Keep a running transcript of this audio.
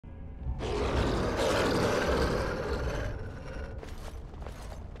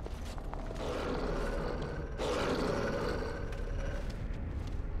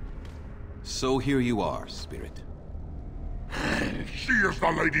So here you are, Spirit. She is the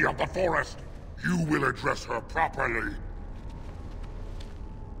Lady of the Forest. You will address her properly.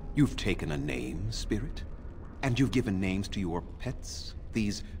 You've taken a name, Spirit? And you've given names to your pets?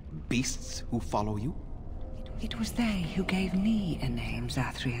 These beasts who follow you? It was they who gave me a name,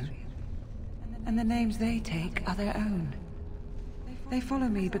 Zathrian. And the names they take are their own. They follow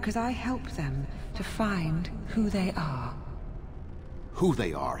me because I help them to find who they are. Who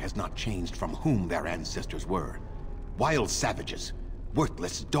they are has not changed from whom their ancestors were. Wild savages,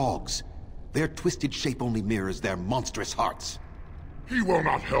 worthless dogs. Their twisted shape only mirrors their monstrous hearts. He will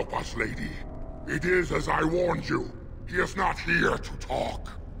not help us, lady. It is as I warned you. He is not here to talk.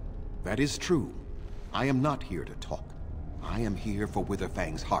 That is true. I am not here to talk. I am here for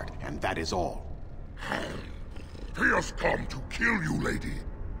Witherfang's heart, and that is all. He has come to kill you, lady.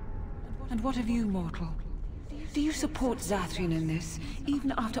 And what of you, mortal? Do you support Zathrian in this,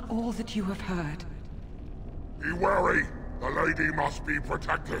 even after all that you have heard? Be wary. The lady must be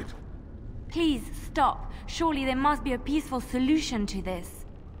protected. Please, stop. Surely there must be a peaceful solution to this.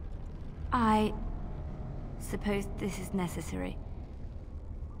 I suppose this is necessary.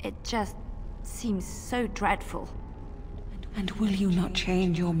 It just seems so dreadful. And will you not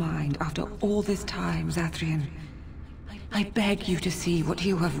change your mind after all this time, Zathrian? I beg you to see what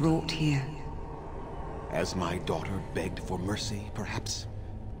you have wrought here. As my daughter begged for mercy, perhaps?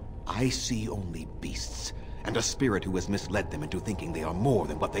 I see only beasts, and a spirit who has misled them into thinking they are more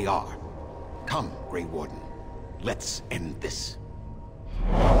than what they are. Come, Grey Warden. Let's end this.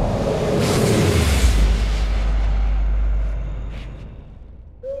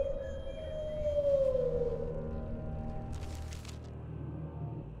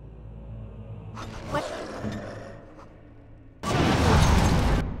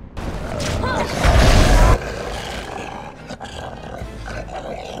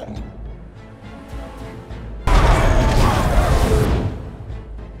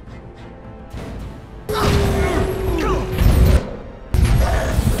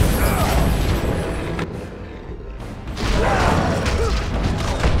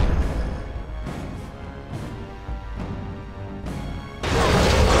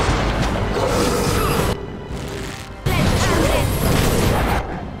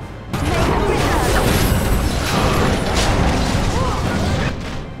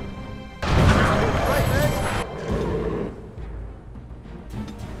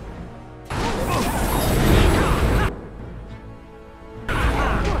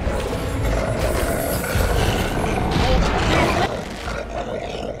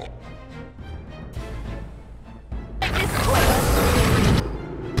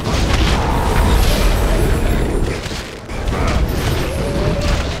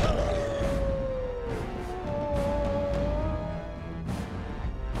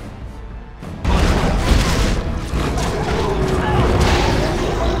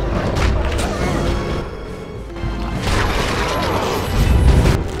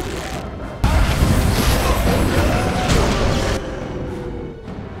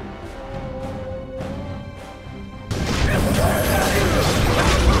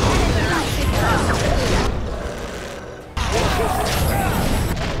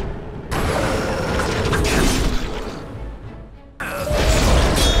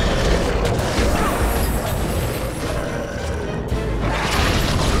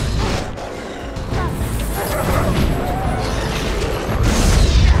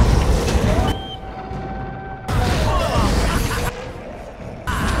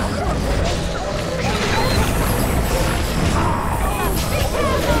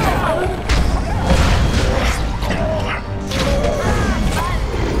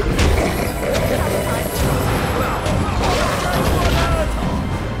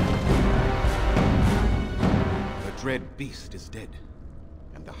 Dread beast is dead,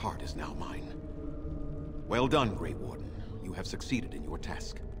 and the heart is now mine. Well done, Grey Warden. You have succeeded in your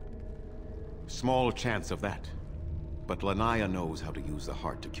task. Small chance of that, but Lanaya knows how to use the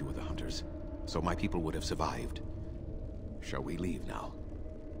heart to cure the hunters, so my people would have survived. Shall we leave now?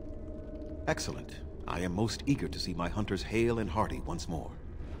 Excellent. I am most eager to see my hunters hale and hearty once more.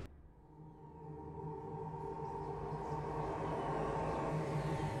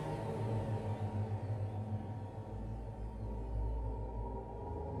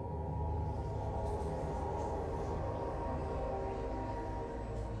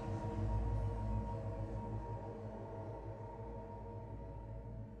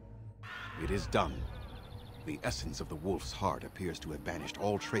 It is done. The essence of the wolf's heart appears to have banished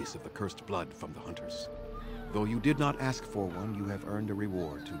all trace of the cursed blood from the hunters. Though you did not ask for one, you have earned a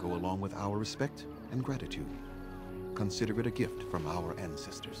reward to go along with our respect and gratitude. Consider it a gift from our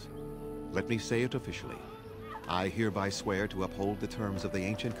ancestors. Let me say it officially. I hereby swear to uphold the terms of the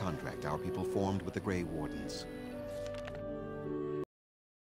ancient contract our people formed with the Grey Wardens.